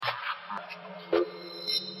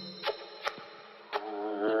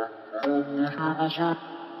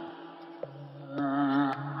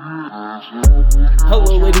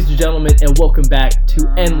Hello, ladies and gentlemen, and welcome back to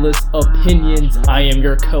Endless Opinions. I am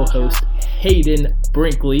your co-host, Hayden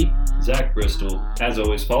Brinkley. Zach Bristol. As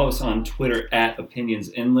always, follow us on Twitter at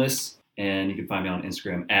OpinionsEndless, and you can find me on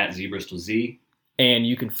Instagram at ZBristolZ. And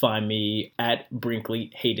you can find me at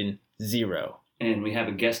Brinkley Hayden 0. And we have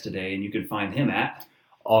a guest today, and you can find him at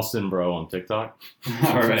Austin Bro on TikTok.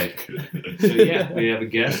 All right. So yeah, we have a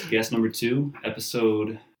guest number 2,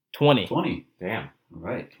 episode 20. Damn. All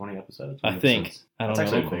right. 20 episodes. I think. I don't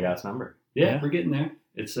That's know. actually a big ass number. Yeah, we're getting there.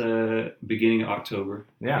 It's beginning of October.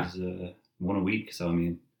 Yeah. It's one a week, so I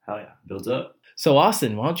mean, Hell yeah. builds up. So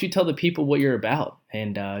Austin, why don't you tell the people what you're about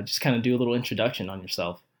and just kind of do a little introduction on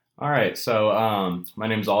yourself. All right. So my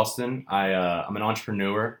name's Austin. I'm an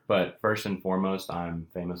entrepreneur, but first and foremost, I'm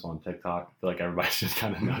famous on TikTok. I feel like everybody just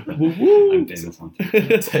kind of knows that. I'm famous on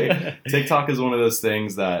TikTok. TikTok is one of those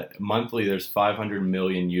things that monthly there's 500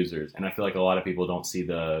 million users. And I feel like a lot of people don't see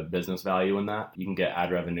the business value in that. You can get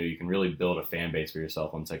ad revenue. You can really build a fan base for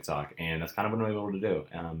yourself on TikTok. And that's kind of what I'm able to do.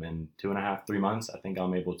 In 2.5, 3 months, I think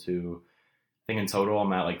I'm able to, in total,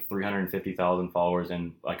 I'm at like 350,000 followers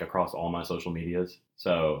and like across all my social medias.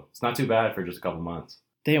 So it's not too bad for just a couple months.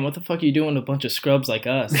 Damn, what the fuck are you doing with a bunch of scrubs like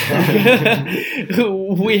us?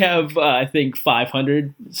 We have, I think,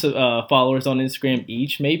 500 followers on Instagram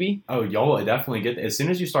each, maybe. Oh, y'all definitely get as soon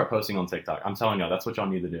as you start posting on TikTok. I'm telling y'all, that's what y'all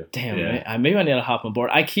need to do. Damn, Yeah. man, maybe I need to hop on board.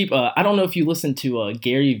 I keep, I don't know if you listen to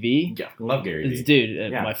Gary Vee. Yeah, love Gary Vee. It's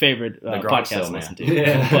dude, Yeah. my favorite The garage podcast to salesman. listen to.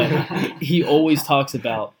 Yeah. But he always talks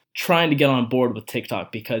about trying to get on board with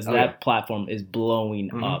TikTok because Oh, that yeah. platform is blowing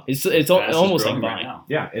Mhm. up. It's Fastest almost like growing right Vine. now.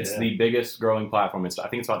 Yeah, it's Yeah. the biggest growing platform. I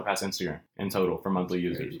think it's about to pass Instagram in total for monthly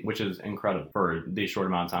users, Crazy. which is incredible for the short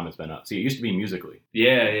amount of time it's been up. See, it used to be Musical.ly.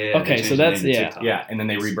 Yeah. Okay, They so changed the that's- name to yeah. TikTok. Yeah, and then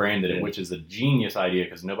they rebranded it, Yeah. which is a genius idea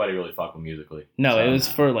because nobody really fucked with Musical.ly. No, So- it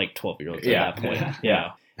was for like 12-year-olds Yeah. at that point. Yeah.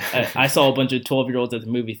 Yeah. I saw a bunch of 12-year-olds at the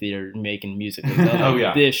movie theater making music. Oh,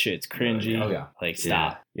 yeah. This shit's cringy. Oh, yeah. Like,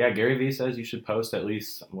 stop. Yeah, Gary Vee says you should post at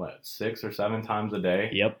least, 6 or 7 times a day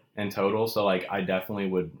Yep. in total. So, like, I definitely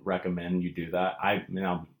would recommend you do that. I'm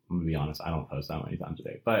going to be honest, I don't post that many times a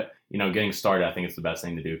day. But, getting started, I think it's the best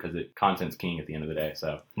thing to do because content's king at the end of the day.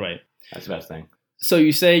 So, Right. that's the best thing. So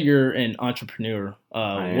you say you're an entrepreneur.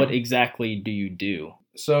 I am. What exactly do you do?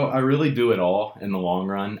 So, I really do it all in the long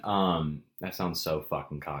run. That sounds so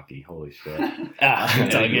fucking cocky. Holy shit.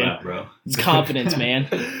 It's all you good. out, bro. It's confidence, man.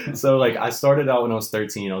 So like I started out when I was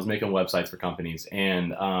 13. I was making websites for companies,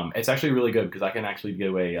 and it's actually really good because I can actually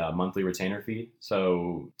give a monthly retainer fee.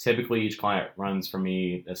 So typically each client runs for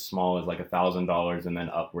me as small as like $1,000 and then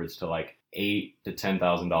upwards to like $8,000 to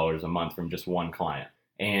 $10,000 a month from just one client.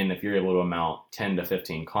 And if you're able to amount 10 to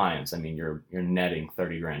 15 clients, I mean, you're netting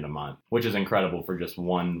 30 grand a month, which is incredible for just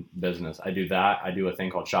one business. I do that. I do a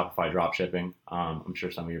thing called Shopify dropshipping. I'm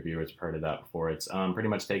sure some of your viewers have heard of that before. It's pretty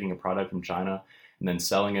much taking a product from China and then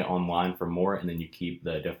selling it online for more, and then you keep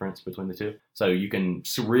the difference between the two. So you can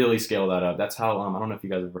really scale that up. That's how, I don't know if you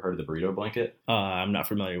guys have ever heard of the burrito blanket. I'm not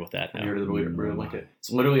familiar with that. Have you No. heard of the burrito blanket?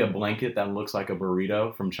 It's literally a blanket that looks like a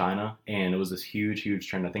burrito from China, and it was this huge, huge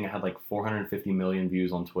trend. I think it had like 450 million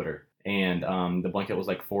views on Twitter. And the blanket was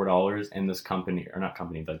like $4, and this company, or not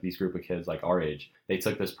company, but these group of kids like our age, they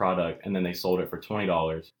took this product and then they sold it for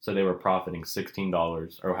 $20. So they were profiting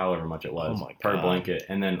 $16 or however much it was Oh my per God. blanket.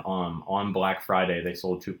 And then on Black Friday, they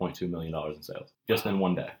sold $2.2 million in sales just in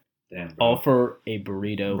one day. Damn, bro. All for a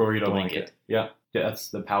burrito blanket. Yeah, that's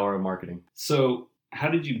the power of marketing. So how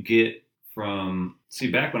did you get from,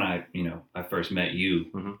 back when I first met you,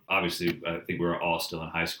 Mhm. obviously I think we were all still in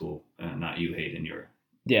high school, not you, Hayden,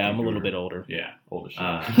 Yeah, I'm a little bit older. yeah. Old as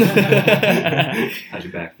shit. How's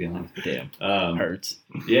your back feeling? Damn, Um, hurts.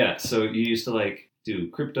 yeah, so you used to like do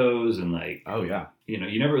cryptos and like, Oh yeah.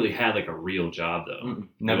 you never really had like a real job though. Mm-mm.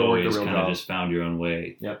 Never You worked a always real kind of job. just found your own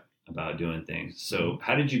way. Yep. About doing things. So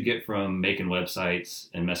how did you get from making websites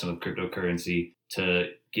and messing with cryptocurrency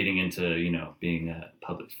to getting into, being a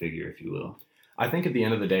public figure, if you will? I think at the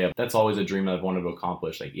end of the day, that's always a dream I've wanted to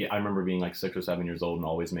accomplish. Like, I remember being like 6 or 7 years old and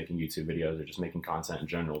always making YouTube videos or just making content in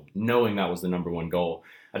general, knowing that was the number one goal.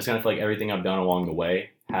 I just kind of feel like everything I've done along the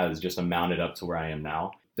way has just amounted up to where I am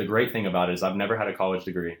now. The great thing about it is I've never had a college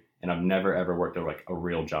degree, and I've never ever worked a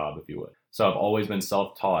real job, if you would. So I've always been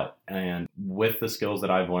self-taught, and with the skills that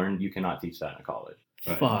I've learned, you cannot teach that in college.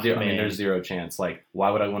 Right. Fuck, I mean, man. there's zero chance. Like, why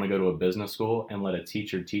would I want to go to a business school and let a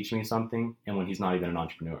teacher teach me something, and when he's not even an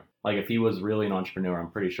entrepreneur? Like, if he was really an entrepreneur, I'm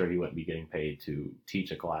pretty sure he wouldn't be getting paid to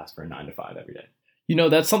teach a class for a 9 to 5 every day. You know,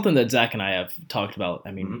 that's something that Zach and I have talked about,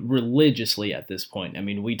 I mean, Mhm. religiously at this point. I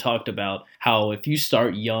mean, we talked about how if you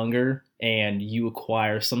start younger and you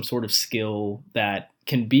acquire some sort of skill that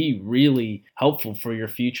can be really helpful for your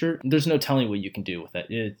future, there's no telling what you can do with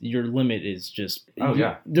it. Your limit is just, Oh,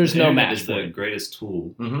 yeah. there's The no internet match is for the it. greatest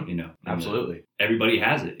tool, Mhm. you know. and Absolutely. everybody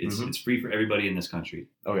has it. It's Mhm. it's free for everybody in this country.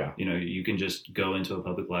 Oh yeah. You know, you can just go into a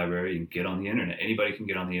public library and get on the internet. Anybody can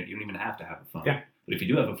get on the internet. You don't even have to have a phone. Yeah. But if you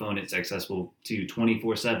do have a phone, it's accessible to you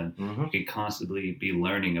 24/7. hmm You can constantly be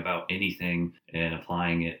learning about anything and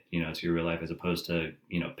applying it, you know, to your real life, as opposed to,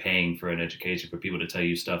 you know, paying for an education for people to tell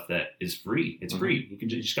you stuff that is free. It's Mhm. free. You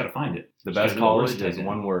just got to find it. The Just best gotta know what words college to is type in.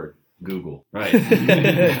 one word: Google. Right.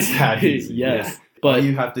 It's that easy. Yes. All But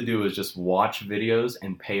you have to do is just watch videos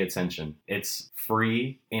and pay attention. It's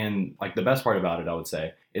free, and like the best part about it, I would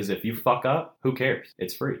say, is if you fuck up, who cares?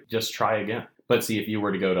 It's free. Just try again. But see, if you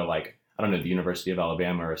were to go to like, I don't know, the University of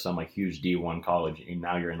Alabama or some like huge D1 college, and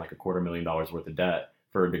now you're in like $250,000 worth of debt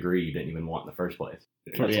for a degree you didn't even want in the first place.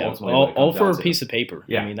 That's yeah, ultimately what it all comes for down a to. piece of paper.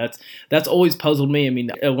 Yeah. I mean, that's always puzzled me. I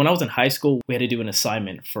mean, when I was in high school, we had to do an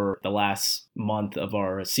assignment for the last month of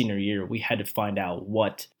our senior year. We had to find out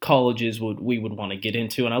what colleges we would want to get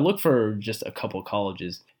into, and I looked for just a couple of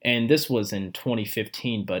colleges. And this was in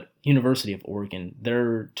 2015, but University of Oregon,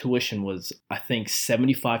 their tuition was, I think,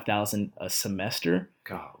 $75,000 a semester.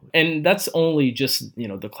 God. And that's only just, you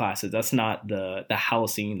know, the classes. That's not the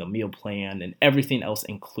housing, the meal plan, and everything else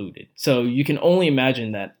included. So you can only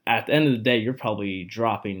imagine that at the end of the day, you're probably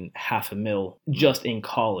dropping $500,000 just in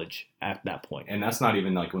college at that point. And that's not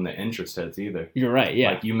even like when the interest hits either. You're right,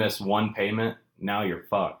 yeah. Like you miss one payment, now you're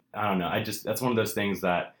fucked. I don't know. That's one of those things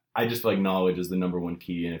that I just feel like knowledge is the number one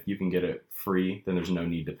key. And if you can get it free, then there's no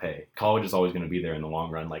need to pay. College is always going to be there in the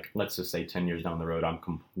long run. Like, let's just say 10 years down the road, I'm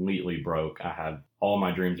completely broke. I have all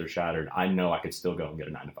my dreams are shattered. I know I could still go and get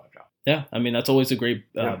a 9-to-5 job. Yeah, I mean, that's always a great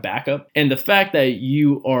Yeah. backup. And the fact that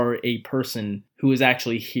you are a person who is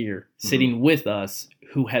actually here sitting with us,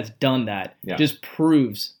 who has done that, Yeah. just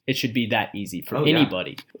proves it should be that easy for Oh, yeah.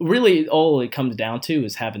 anybody. Really, all it comes down to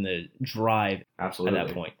is having the drive Absolutely. at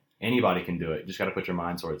that point. Anybody can do it. Just got to put your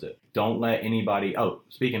mind towards it. Don't let anybody. Oh,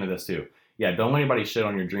 speaking of this too. Yeah, don't let anybody shit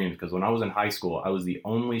on your dreams, because when I was in high school, I was the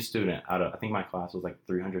only student out of, I think my class was like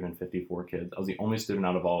 354 kids. I was the only student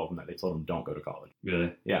out of all of them that they told them don't go to college.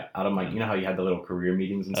 Really? Yeah, out of like, you know how you had the little career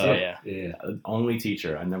meetings and stuff? Oh, yeah. Yeah. Only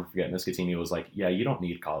teacher, I never forget, Miss Catini was like, yeah, you don't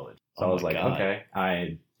need college. So Oh I was my like, God. okay.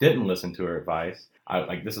 I didn't listen to her advice.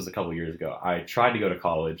 This is a couple years ago. I tried to go to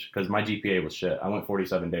college because my GPA was shit. I went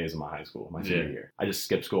 47 days in my high school, my senior Yeah. year. I just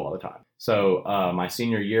skipped school all the time. So my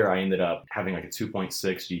senior year, I ended up having like a 2.6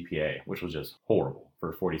 GPA, which was just horrible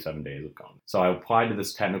for 47 days of going. So I applied to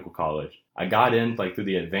this technical college. I got in like through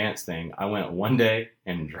the advanced thing. I went one day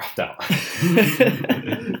and dropped out.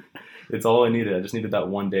 It's all I needed. I just needed that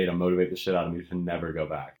one day to motivate the shit out of me to never go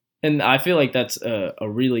back. And I feel like that's a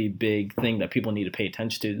really big thing that people need to pay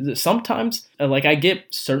attention to. Sometimes, like, I get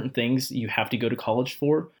certain things you have to go to college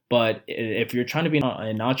for, but if you're trying to be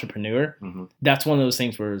an entrepreneur, Mhm. that's one of those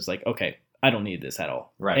things where it's like, okay, I don't need this at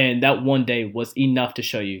all. Right. And that one day was enough to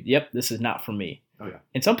show you, yep, this is not for me. Oh, yeah.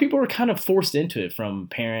 And some people are kind of forced into it from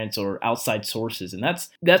parents or outside sources, and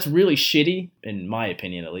that's really shitty, in my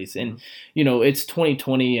opinion, at least. And you know, it's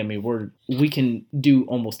 2020. I mean, we can do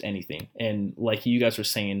almost anything, and like you guys were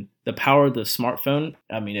saying, the power of the smartphone.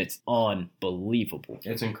 I mean, it's unbelievable.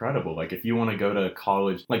 It's incredible. Like if you want to go to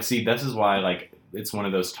college, like see, this is why like it's one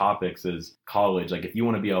of those topics is college. Like if you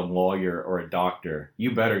want to be a lawyer or a doctor,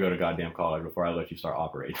 you better go to goddamn college before I let you start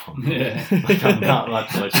operating on me. Yeah. Like I'm not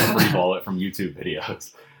to let you freeball it from YouTube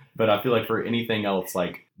videos. But I feel like for anything else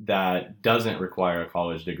like that doesn't require a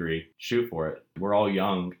college degree, shoot for it. We're all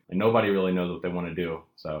young and nobody really knows what they want to do.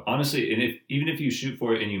 So Honestly, and even if you shoot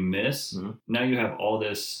for it and you miss, Mhm. now you have all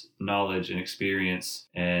this knowledge and experience,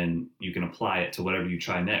 and you can apply it to whatever you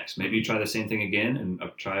try next. Maybe you try the same thing again and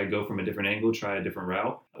go from a different angle, try a different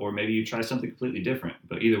route, or maybe you try something completely different.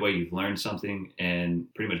 But either way, you've learned something and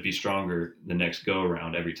pretty much be stronger the next go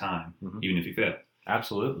around every time, Mhm. even if you fail.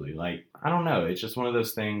 absolutely. Like, I don't know. It's just one of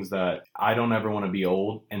those things that I don't ever want to be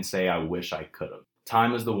old and say I wish I could have.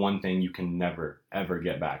 Time is the one thing you can never, ever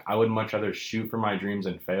get back. I would much rather shoot for my dreams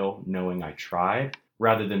and fail knowing I tried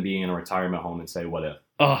rather than being in a retirement home and say, what if?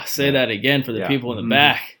 Oh, say that again for the Yeah. people in the Mhm.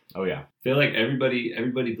 back. Oh, yeah. I feel like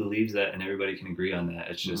everybody believes that and everybody can agree on that.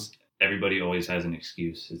 It's just everybody always has an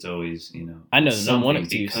excuse. It's always, I know the number one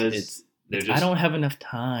something excuse. because they're just I don't have enough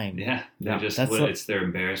time. Yeah, they're Yeah. just That's what- they're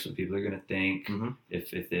embarrassed what people are gonna think Mhm.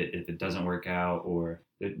 if it doesn't work out, or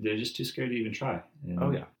they're just too scared to even try. And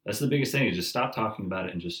Oh, yeah. that's the biggest thing is just stop talking about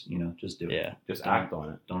it and just do it. Yeah. Just Don't- act on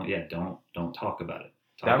it. Don't talk about it.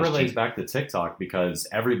 That is relates cheap. back to TikTok because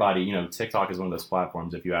everybody, TikTok is one of those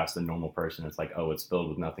platforms. If you ask the normal person, it's like, oh, it's filled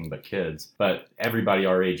with nothing but kids. But everybody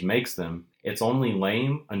our age makes them. It's only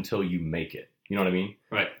lame until you make it. You know what I mean?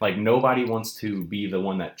 Right. Like nobody wants to be the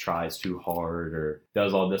one that tries too hard or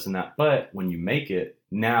does all this and that. But when you make it,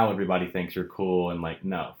 now everybody thinks you're cool and like,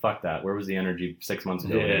 no, fuck that. Where was the energy 6 months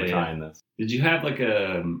ago when you were trying this? Did you have like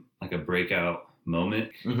a breakout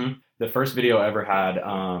moment? Mm-hmm. The first video I ever had,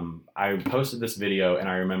 I posted this video and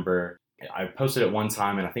I remember I posted it one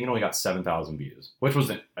time and I think it only got 7,000 views, which was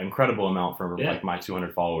an incredible amount for like my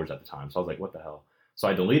 200 followers at the time. So I was like, what the hell? So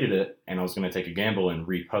I deleted it and I was going to take a gamble and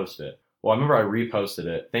repost it. Well, I remember I reposted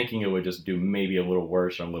it thinking it would just do maybe a little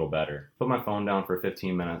worse or a little better. Put my phone down for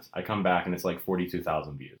 15 minutes. I come back and it's like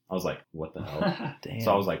 42,000 views. I was like, what the hell? Damn.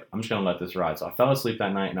 So I was like, I'm just going to let this ride. So I fell asleep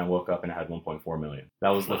that night and I woke up and I had 1.4 million. That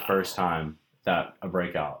was the first time that a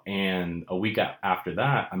breakout. And a week after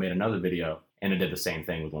that, I made another video and it did the same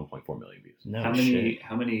thing with 1.4 million views. No How shit.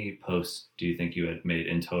 many posts do you think you had made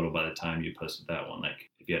in total by the time you posted that one?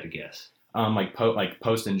 Like, if you had to guess.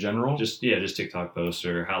 Post in general. Just TikTok posts,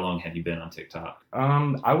 or how long had you been on TikTok?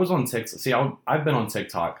 I was on TikTok. See, I've been on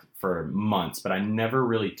TikTok for months, but I never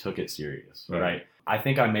really took it serious. Right. I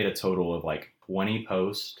think I made a total of like 20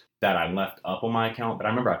 posts that I left up on my account, but I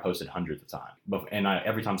remember I posted hundreds of times. And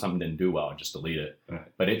every time something didn't do well, I just delete it. Right.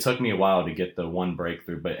 But it took me a while to get the one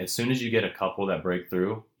breakthrough. But as soon as you get a couple that break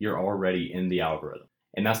through, you're already in the algorithm.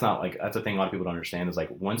 And that's a thing a lot of people don't understand is like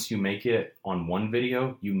once you make it on one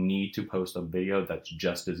video, you need to post a video that's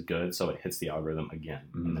just as good so it hits the algorithm again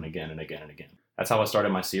and then again and again and again. That's how I started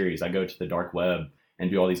my series. I go to the dark web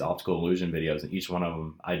and do all these optical illusion videos, and each one of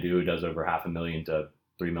them I do does over 500,000 to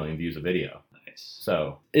 3 million views a video. Nice.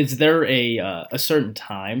 So is there a certain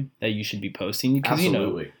time that you should be posting? Because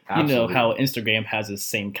absolutely. You know how Instagram has the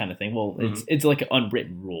same kind of thing. Well, it's like an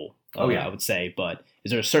unwritten rule. I would say. But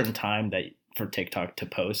is there a certain time that for TikTok to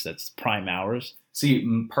post that's prime hours?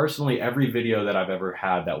 See, personally, every video that I've ever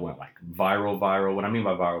had that went like viral, what I mean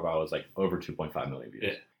by viral is like over 2.5 million views.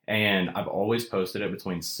 Yeah. And I've always posted it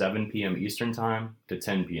between 7 p.m. Eastern time to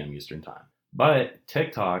 10 p.m. Eastern time. But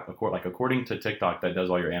TikTok, according to TikTok that does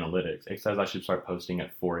all your analytics, it says I should start posting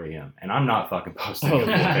at 4 a.m. And I'm not fucking posting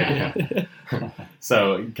at 4 a.m.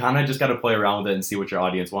 So kind of just got to play around with it and see what your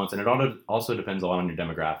audience wants. And it also depends a lot on your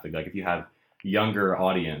demographic. Like if you have younger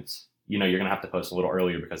audience, you're going to have to post a little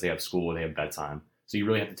earlier because they have school, they have bedtime. So you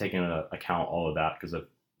really have to take into account all of that because if,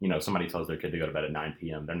 somebody tells their kid to go to bed at 9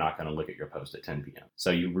 p.m., they're not going to look at your post at 10 p.m. So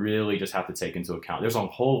you really just have to take into account. There's a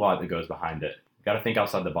whole lot that goes behind it. Got to think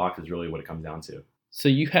outside the box is really what it comes down to. So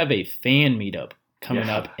you have a fan meetup coming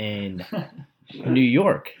up in New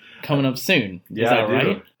York coming up soon. Is that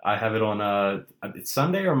right? I have it on it's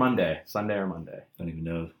Sunday or Monday. Sunday or Monday. I don't even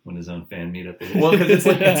know when his own fan meetup is. Well, because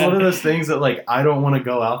it's one of those things that like I don't want to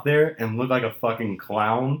go out there and look like a fucking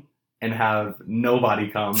clown and have nobody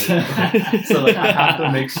come. So like I have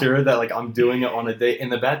to make sure that like I'm doing it on a day.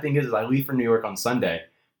 And the bad thing is I leave for New York on Sunday,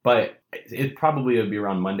 but it probably would be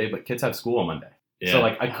around Monday. But kids have school on Monday, so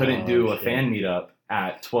like I couldn't do a fan meetup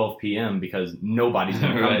at 12 p.m. because nobody's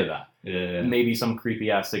gonna come to that. Yeah. Maybe some creepy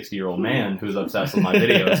ass 60-year-old man who's obsessed with my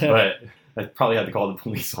videos, but I probably had to call the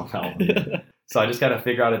police on that one. So I just got to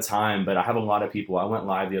figure out a time, but I have a lot of people. I went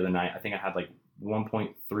live the other night. I think I had like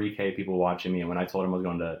 1.3K people watching me. And when I told them I was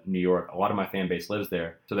going to New York, a lot of my fan base lives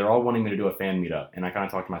there. So they're all wanting me to do a fan meetup. And I kind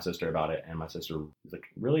of talked to my sister about it. And my sister was like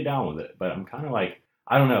really down with it. But I'm kind of like,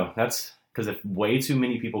 I don't know. That's because if way too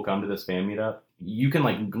many people come to this fan meetup, you can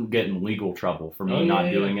like get in legal trouble for me not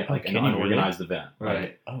doing it like an unorganized event.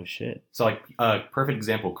 Right. Oh shit. So like perfect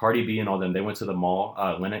example, Cardi B and all them, they went to the mall,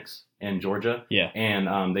 Lenox in Georgia. Yeah.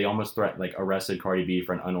 And they almost arrested Cardi B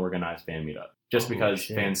for an unorganized fan meetup. Just because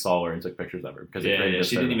fans saw her and took pictures of her. Because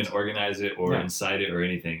she didn't even organize it or incite it or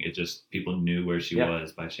anything. It just, people knew where she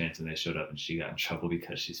was by chance and they showed up and she got in trouble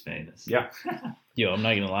because she's famous. Yeah. Yo, I'm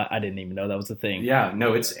not gonna lie, I didn't even know that was a thing. Yeah,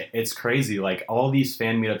 no, it's crazy. Like all these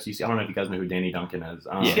fan meetups you see, I don't know if you guys know who Danny Duncan is.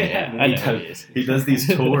 I know who he is. He does these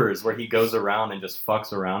tours where he goes around and just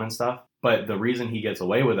fucks around and stuff. But the reason he gets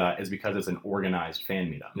away with that is because it's an organized fan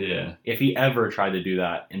meetup. Yeah. If he ever tried to do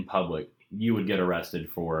that in public, you would get arrested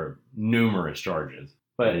for numerous charges.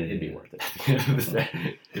 But it'd be worth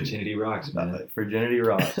it. Virginity rocks, man. Virginity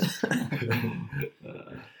rocks.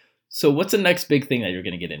 So what's the next big thing that you're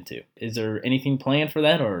going to get into? Is there anything planned for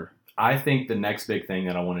that, or? I think the next big thing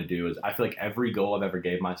that I want to do is I feel like every goal I've ever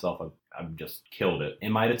gave myself, I've just killed it.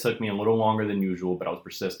 It might have took me a little longer than usual, but I was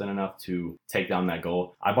persistent enough to take down that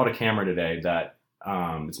goal. I bought a camera today that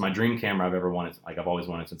it's my dream camera I've ever wanted. Like I've always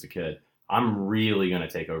wanted since a kid. I'm really going to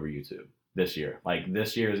take over YouTube this year. Like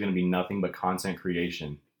this year is going to be nothing but content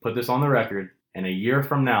creation. Put this on the record. And a year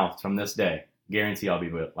from now, from this day, guarantee I'll be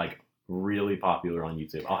like really popular on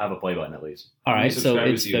YouTube. I'll have a play button at least. All right, so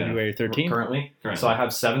subscribers it's do you have? February 13th. Currently. So I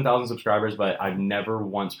have 7,000 subscribers, but I've never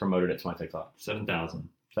once promoted it to my TikTok. 7,000.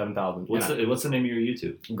 7,000. What's the name of your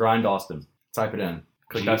YouTube? Grind Austin. Type it in.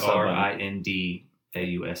 Click that sub button.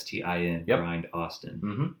 GRINDAUSTIN. Yep. Grind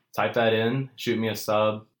Austin. Type that in. Shoot me a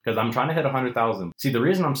sub. Because I'm trying to hit 100,000. See, the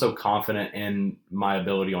reason I'm so confident in my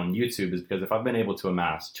ability on YouTube is because if I've been able to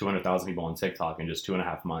amass 200,000 people on TikTok in just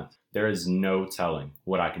 2.5 months, there is no telling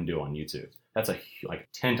what I can do on YouTube. That's a like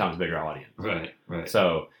 10 times bigger audience. Right.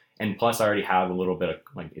 So, and plus I already have a little bit of,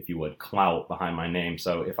 like, if you would, clout behind my name.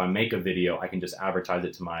 So if I make a video, I can just advertise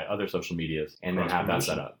it to my other social medias and then have that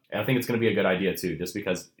set up. And I think it's going to be a good idea too, just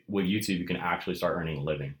because with YouTube, you can actually start earning a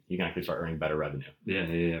living. You can actually start earning better revenue.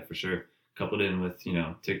 Yeah, for sure. Coupled in with,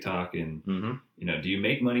 TikTok and, do you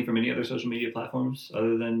make money from any other social media platforms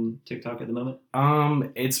other than TikTok at the moment?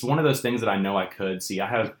 It's one of those things that I know I could see. I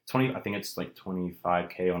have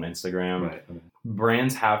 25K on Instagram. Right. Okay.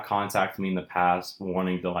 Brands have contacted me in the past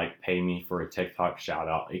wanting to like pay me for a TikTok shout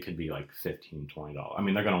out. It could be like $15, $20. I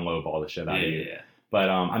mean, they're going to lowball the shit out of you. Yeah. But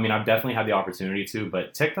I've definitely had the opportunity to,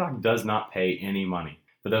 but TikTok does not pay any money.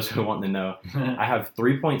 For those who want to know, I have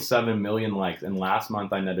 3.7 million likes, and last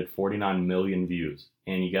month I netted 49 million views.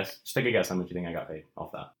 And just take a guess how much you think I got paid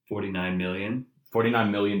off that. 49 million?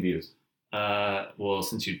 49 million views. Well,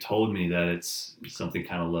 since you told me that it's something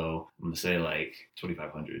kind of low, I'm going to say like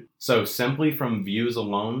 2,500. So simply from views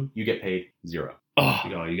alone, you get paid $0. Oh,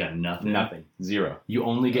 you got nothing? Nothing. $0. You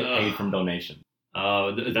only get paid from donation.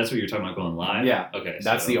 Oh, that's what you're talking about going live? Yeah. Okay.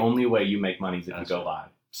 That's the only way you make money is if you go live.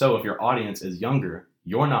 So if your audience is younger,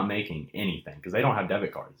 you're not making anything because they don't have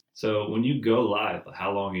debit cards. So when you go live,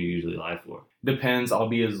 how long are you usually live for? Depends. I'll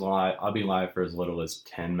be live for as little as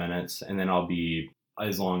 10 minutes, and then I'll be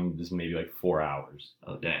as long as maybe like 4 hours.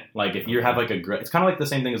 Oh, dang. Like if you have like it's kind of like the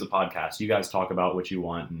same thing as a podcast. You guys talk about what you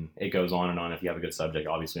want and it goes on and on. If you have a good subject,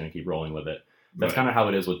 obviously you're going to keep rolling with it. That's kind of how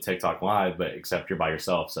it is with TikTok Live, but except you're by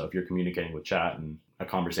yourself. So if you're communicating with chat and a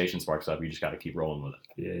conversation sparks up, you just got to keep rolling with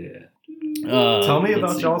it. Yeah. Tell me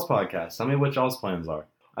about y'all's podcast. Tell me what y'all's plans are.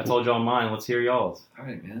 I told y'all mine. Let's hear y'all's. All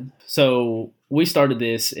right, man. So we started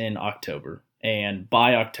this in October, and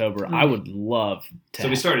by October, I would love to. So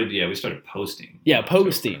we started posting. Yeah,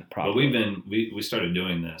 posting. Probably. But we started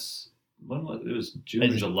doing this. When was it? Was June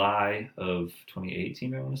or July of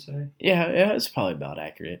 2018? I want to say. Yeah, it's probably about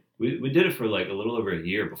accurate. We did it for like a little over a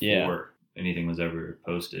year before anything was ever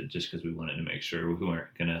posted, just because we wanted to make sure we weren't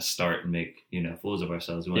gonna start and make fools of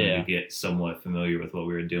ourselves. We wanted to get somewhat familiar with what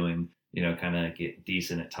we were doing. Kind of get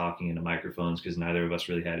decent at talking into microphones because neither of us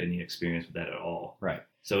really had any experience with that at all. Right.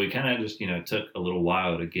 So we kind of just, took a little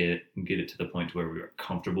while to get it to the point to where we were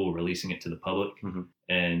comfortable releasing it to the public. Mm-hmm.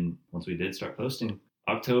 And once we did start posting,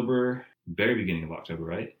 October, very beginning of October,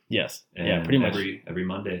 right? Yes. And pretty much. Every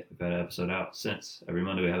Monday we've had an episode out since. Every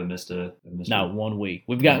Monday we haven't missed Not 1 week.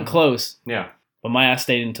 We've gotten close. Yeah. But my ass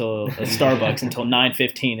stayed until Starbucks until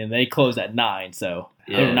 9:15, and they closed at 9, so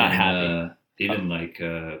they're not happy. Even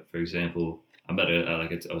for example, I'm about to,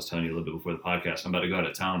 I was telling you a little bit before the podcast, I'm about to go out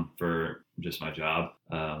of town for just my job.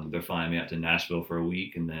 They're flying me out to Nashville for a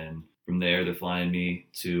week, and then from there they're flying me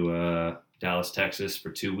to Dallas, Texas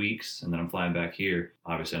for 2 weeks, and then I'm flying back here.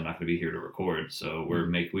 Obviously, I'm not going to be here to record, so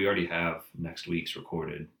we already have next week's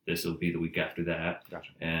recorded. This will be the week after that,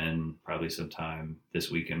 Gotcha. And probably sometime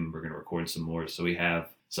this weekend we're going to record some more. So we have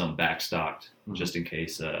some backstocked just in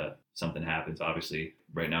case something happens. Obviously,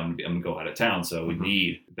 right now I'm going to go out of town, so we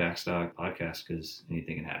need a backstock podcast because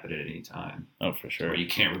anything can happen at any time. Oh, for sure. Or you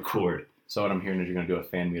can't record. So what I'm hearing is you're going to do a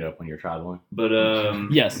fan meetup when you're traveling. But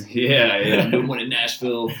yes, yeah, I'm doing one in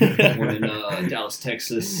Nashville, one in Dallas,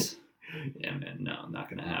 Texas. Yeah, man, no, not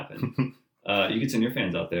going to happen. You can send your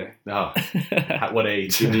fans out there. Oh, at what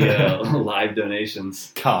age? Do the live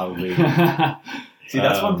donations. Golly. See,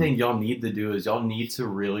 that's one thing y'all need to do is y'all need to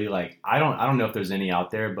really I don't know if there's any out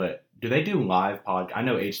there, but do they do live podcast? I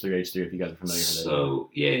know H3 if you guys are familiar with it. So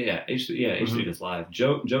H3 does live.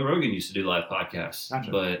 Joe Rogan used to do live podcasts, Gotcha.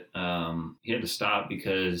 But he had to stop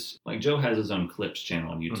because Joe has his own clips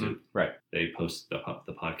channel on YouTube. Mm-hmm. Right. They post the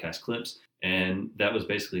podcast clips, and that was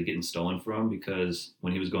basically getting stolen from because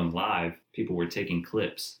when he was going live, people were taking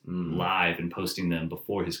clips live and posting them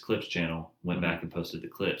before his clips channel went back and posted the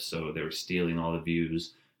clips. So they were stealing all the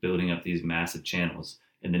views, building up these massive channels,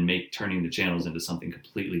 and then turning the channels into something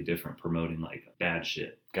completely different, promoting bad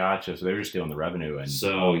shit. Gotcha. So they're just stealing the revenue, and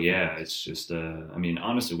so it's just.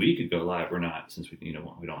 Honestly, we could go live. We're not, since we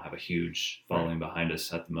don't have a huge following behind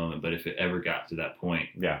us at the moment. But if it ever got to that point,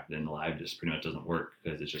 then live just pretty much doesn't work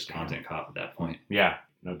because it's just content cop at that point. Yeah,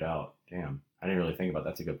 no doubt. Damn, I didn't really think about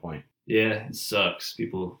that. That's a good point. Yeah, it sucks.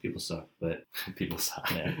 People suck, but People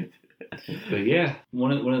suck. Yeah. But yeah,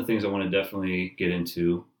 one of the things I want to definitely get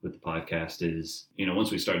into with the podcast is,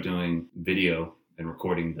 once we start doing video and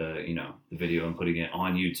recording the video and putting it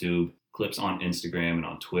on YouTube, clips on Instagram and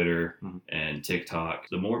on Twitter and TikTok,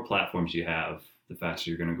 the more platforms you have, the faster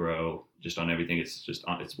you're going to grow just on everything.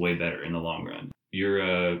 It's way better in the long run. You're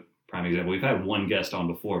a prime example. We've had one guest on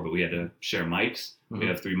before, but we had to share mics. We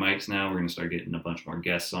have 3 mics now. We're going to start getting a bunch more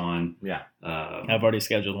guests on. Yeah. I've already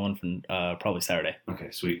scheduled one for probably Saturday.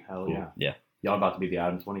 Okay, sweet. Hell Cool. yeah. Yeah. Y'all about to be the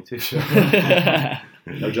Adam 22 show.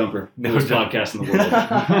 No jumper. No Worst jumper. podcast in the world.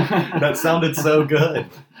 That sounded so good.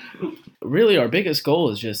 Really, our biggest goal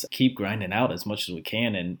is just keep grinding out as much as we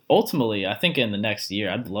can. And ultimately, I think in the next year,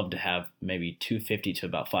 I'd love to have maybe 250 to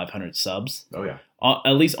about 500 subs, Oh, yeah.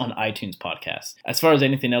 at least on iTunes podcasts. As far as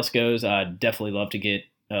anything else goes, I'd definitely love to get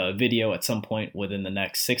a video at some point within the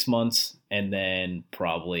next 6 months. And then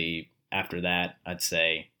probably after that, I'd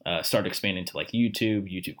say start expanding to like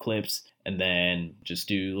YouTube clips, and then just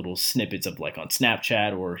do little snippets of like on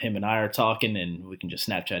Snapchat, or him and I are talking and we can just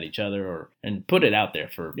Snapchat each other and put it out there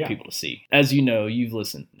for people to see. As you know, you've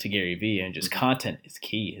listened to Gary Vee, and just content is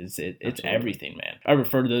key. It's Absolutely. everything, man. I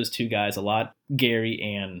refer to those 2 guys a lot, Gary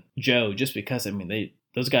and Joe, just because,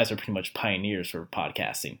 those guys are pretty much pioneers for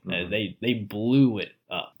podcasting. They blew it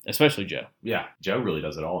up, especially Joe. Yeah, Joe really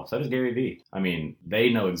does it all. So does Gary Vee. They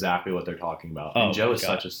know exactly what they're talking about. Oh, And Joe my is God.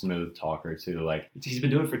 such a smooth talker, too. Like, He's been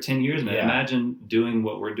doing it for 10 years, man. Yeah. Imagine doing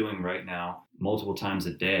what we're doing right now multiple times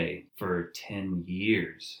a day for 10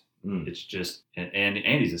 years. It's just, and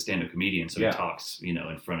Andy's a stand-up comedian, so Yeah. he talks, in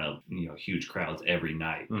front of, huge crowds every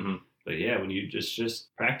night. mm-hmm. But yeah, when you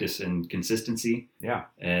just practice and consistency, Yeah.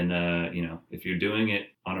 and if you're doing it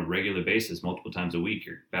on a regular basis, multiple times a week,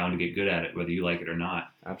 you're bound to get good at it, whether you like it or not.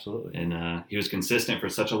 Absolutely. And he was consistent for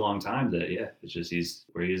such a long time that it's just he's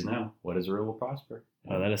where he is now. What is real will prosper.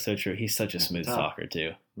 Oh, that is so true. He's such a Yeah, smooth tough. talker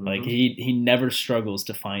too. Mhm. Like he never struggles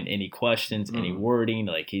to find any questions, any wording.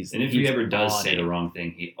 Like And if he he's ever does on say it. the wrong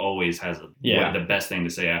thing, he always has the best thing to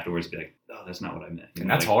say afterwards. Be like, oh, that's not what I meant. And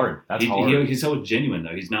that's hard. That's He- hard. he's so genuine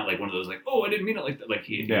though. He's not like one of those like, oh, I didn't mean it like that. Like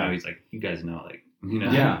he's like, you guys know, like,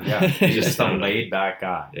 Yeah. He's just a laid back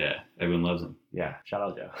guy. Yeah, everyone loves him. Yeah. Shout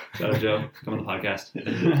out Joe. Shout out Joe, come on the podcast.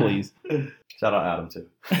 Please. Shout out Adam, too.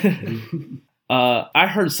 I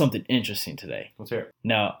heard something interesting today. Let's hear it.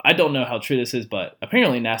 Now, I don't know how true this is, but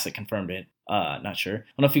apparently NASA confirmed it. Not sure. I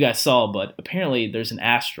don't know if you guys saw, but apparently there's an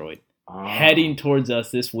asteroid heading towards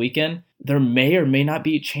us this weekend. There may or may not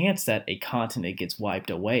be a chance that a continent gets wiped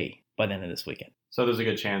away by the end of this weekend. So there's a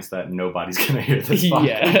good chance that nobody's going to hear this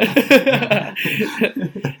podcast.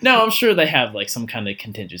 Yeah. No, I'm sure they have like some kind of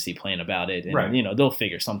contingency plan about it, and Right. they'll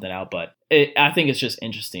figure something out. But I think it's just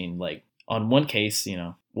interesting. Like on one case,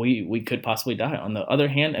 we could possibly die. On the other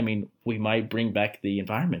hand, we might bring back the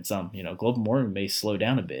environment some. Global warming may slow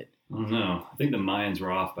down a bit. I don't know. I think the Mayans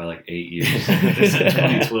were off by like 8 years. They said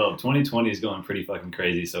 2012. 2020 is going pretty fucking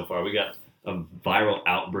crazy so far. We got a viral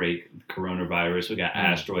outbreak, coronavirus. We got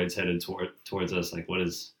asteroids headed towards us. Like, what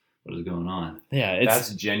is going on? Yeah,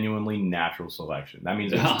 That's genuinely natural selection. That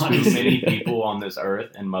means there's too Honestly. many people on this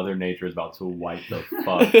earth, and Mother Nature is about to wipe the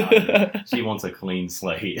fuck out of it. She wants a clean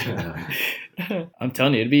slate. I'm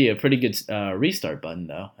telling you, it'd be a pretty good restart button,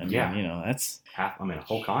 though. Yeah. That's A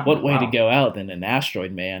whole continent. what way Wow. to go out than an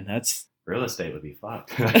asteroid, man. That's Real estate would be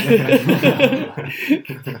fucked.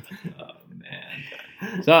 Oh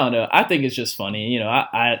man. So I don't know. I think it's just funny.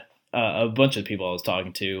 I a bunch of people I was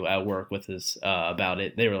talking to at work with this about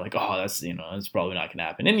it. They were like, "Oh, that's it's probably not gonna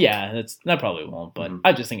happen." And yeah, that probably won't. But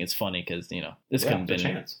I just think it's funny because this could have there's a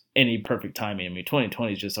been chance. any perfect timing.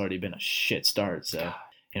 2020 has just already been a shit start. So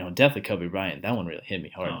death of Kobe Bryant, that one really hit me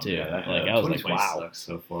hard too. yeah, that- I was like, 2020 wow. sucks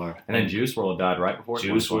so far. And then Juice WRLD died right before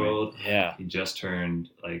Juice 2020. WRLD. Yeah, He just turned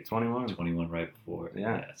like 21. right before.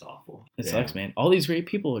 Yeah. It's awful. it Yeah. sucks, man. All these great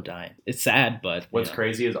people are dying. It's sad, but What's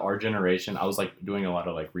crazy is our generation. I was doing a lot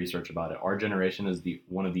of research about it. Our generation is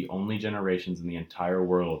one of the only generations in the entire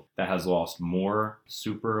world that has lost more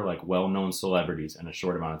super well-known celebrities in a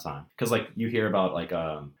short amount of time. Because you hear about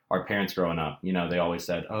our parents growing up. They always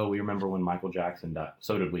said, "Oh, we remember when Michael Jackson died."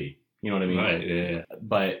 So did we. You know what I mean? Right. Yeah.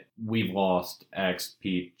 But we've lost X,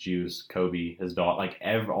 Pete, Juice, Kobe, his daughter,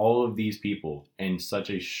 all of these people in such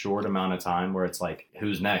a short amount of time where it's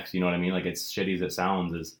who's next? You know what I mean? It's shitty as it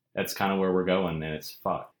sounds, that's kind of where we're going, and it's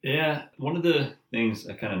fucked. Yeah, one of the things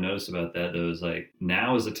I kind of noticed about that though is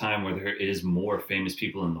now is the time where there is more famous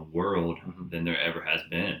people in the world than there ever has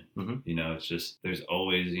been. It's just there's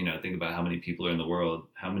always think about how many people are in the world,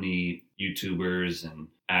 how many YouTubers and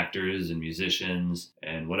actors and musicians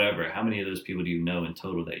and whatever. How many of those people do you know in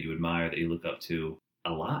total that you admire, that you look up to?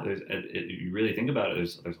 a lot. You really think about it,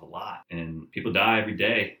 there's a lot, and people die every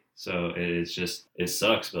day. So it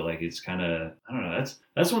sucks, but like it's kind of, I don't know.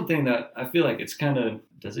 That's one thing that I feel like it's kind of,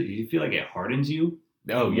 you feel like it hardens you?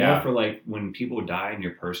 Oh yeah. More for like when people die in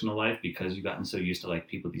your personal life, because you've gotten so used to like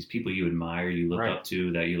these people you admire, you look up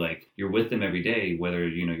to, that you're with them every day, whether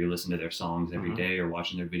you're listening to their songs every day or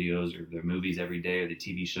watching their videos or their movies every day or the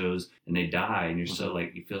TV shows, and they die, and you're so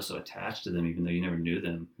like, you feel so attached to them even though you never knew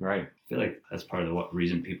them. Right. I feel like that's part of the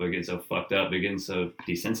reason people are getting so fucked up. They're getting so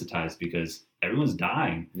desensitized because everyone's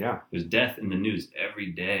dying. Yeah. There's death in the news every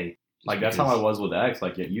day. Like that's how I was with X.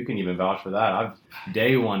 Like you can even vouch for that. I'm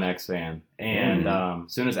day one X fan, and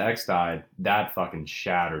as soon as X died, that fucking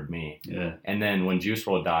shattered me. Yeah. And then when Juice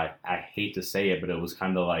WRLD died, I hate to say it, but it was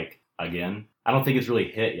kind of like, again, I don't think it's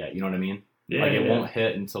really hit yet. You know what I mean? Yeah. Like it won't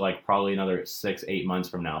hit until like probably another 6-8 months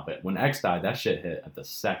from now. But when X died, that shit hit at the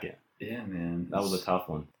second. Yeah, man. That was a tough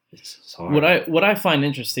one. It's hard. What I find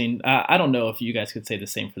interesting, I don't know if you guys could say the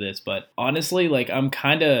same for this, but honestly, like I'm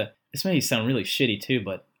kind of, this may sound really shitty too,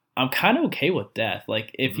 but I'm kind of okay with death.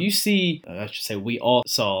 Like if you see, I should say, we all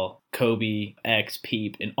saw Kobe, X,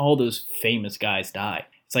 Peep, and all those famous guys die.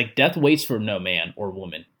 It's like death waits for no man or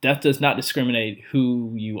woman. Death does not discriminate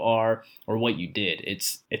who you are or what you did.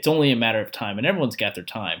 It's only a matter of time, and everyone's got their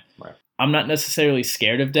time. Right. I'm not necessarily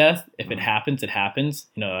scared of death. If it happens, it happens.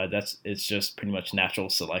 It's just pretty much natural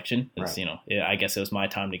selection. It's, I guess it was my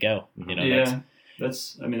time to go.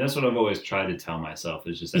 That's what I've always tried to tell myself,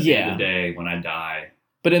 is just at the end of the day, when I die.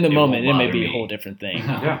 But in the moment, it may be me. a whole different thing.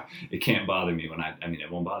 Yeah. It can't bother me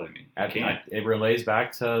it won't bother me. It relates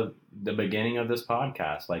back to the beginning of this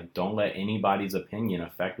podcast. Like, don't let anybody's opinion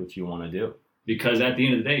affect what you want to do. Because at the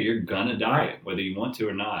end of the day, you're gonna die, whether you want to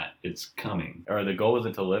or not. It's coming. Or the goal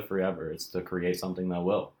isn't to live forever. It's to create something that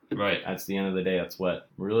will. Right. That's the end of the day. That's what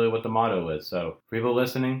the motto is. So for people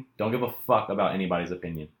listening, don't give a fuck about anybody's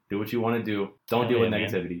opinion. Do what you want to do. Don't deal with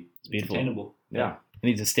negativity. It's beautiful. Attainable. Yeah. It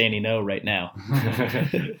needs a standing O right now.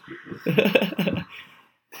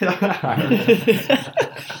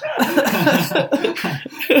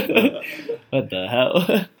 What the hell?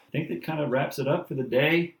 I think that kind of wraps it up for the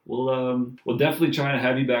day. We'll definitely try to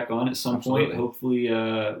have you back on at some point. Hopefully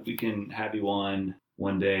we can have you on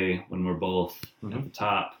one day when we're both at the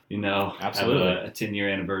top. Absolutely. Have a 10-year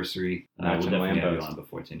anniversary. We'll definitely have you on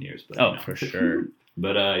before 10 years. But, for sure.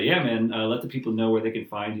 But yeah, man, let the people know where they can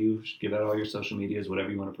find you. Give out all your social medias, whatever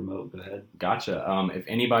you want to promote. Go ahead. Gotcha. If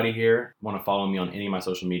anybody here want to follow me on any of my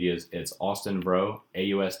social medias, it's Austin Vro,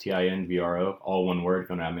 AUSTINVRO, all one word.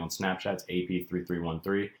 Going to have me on Snapchat, it's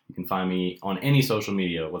AP3313. You can find me on any social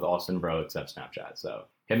media with Austin Vro except Snapchat. So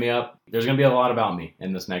hit me up. There's going to be a lot about me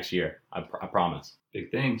in this next year. I promise. Big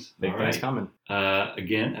things. Big things coming.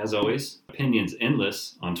 Again, as always, opinions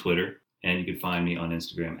endless on Twitter. And you can find me on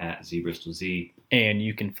Instagram at ZBristolZ. And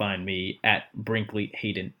you can find me at Brinkley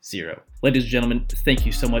Hayden 0. Ladies and gentlemen, thank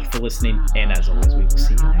you so much for listening. And as always, we will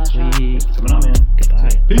see you next week. Coming on, man. Goodbye.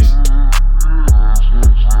 Peace.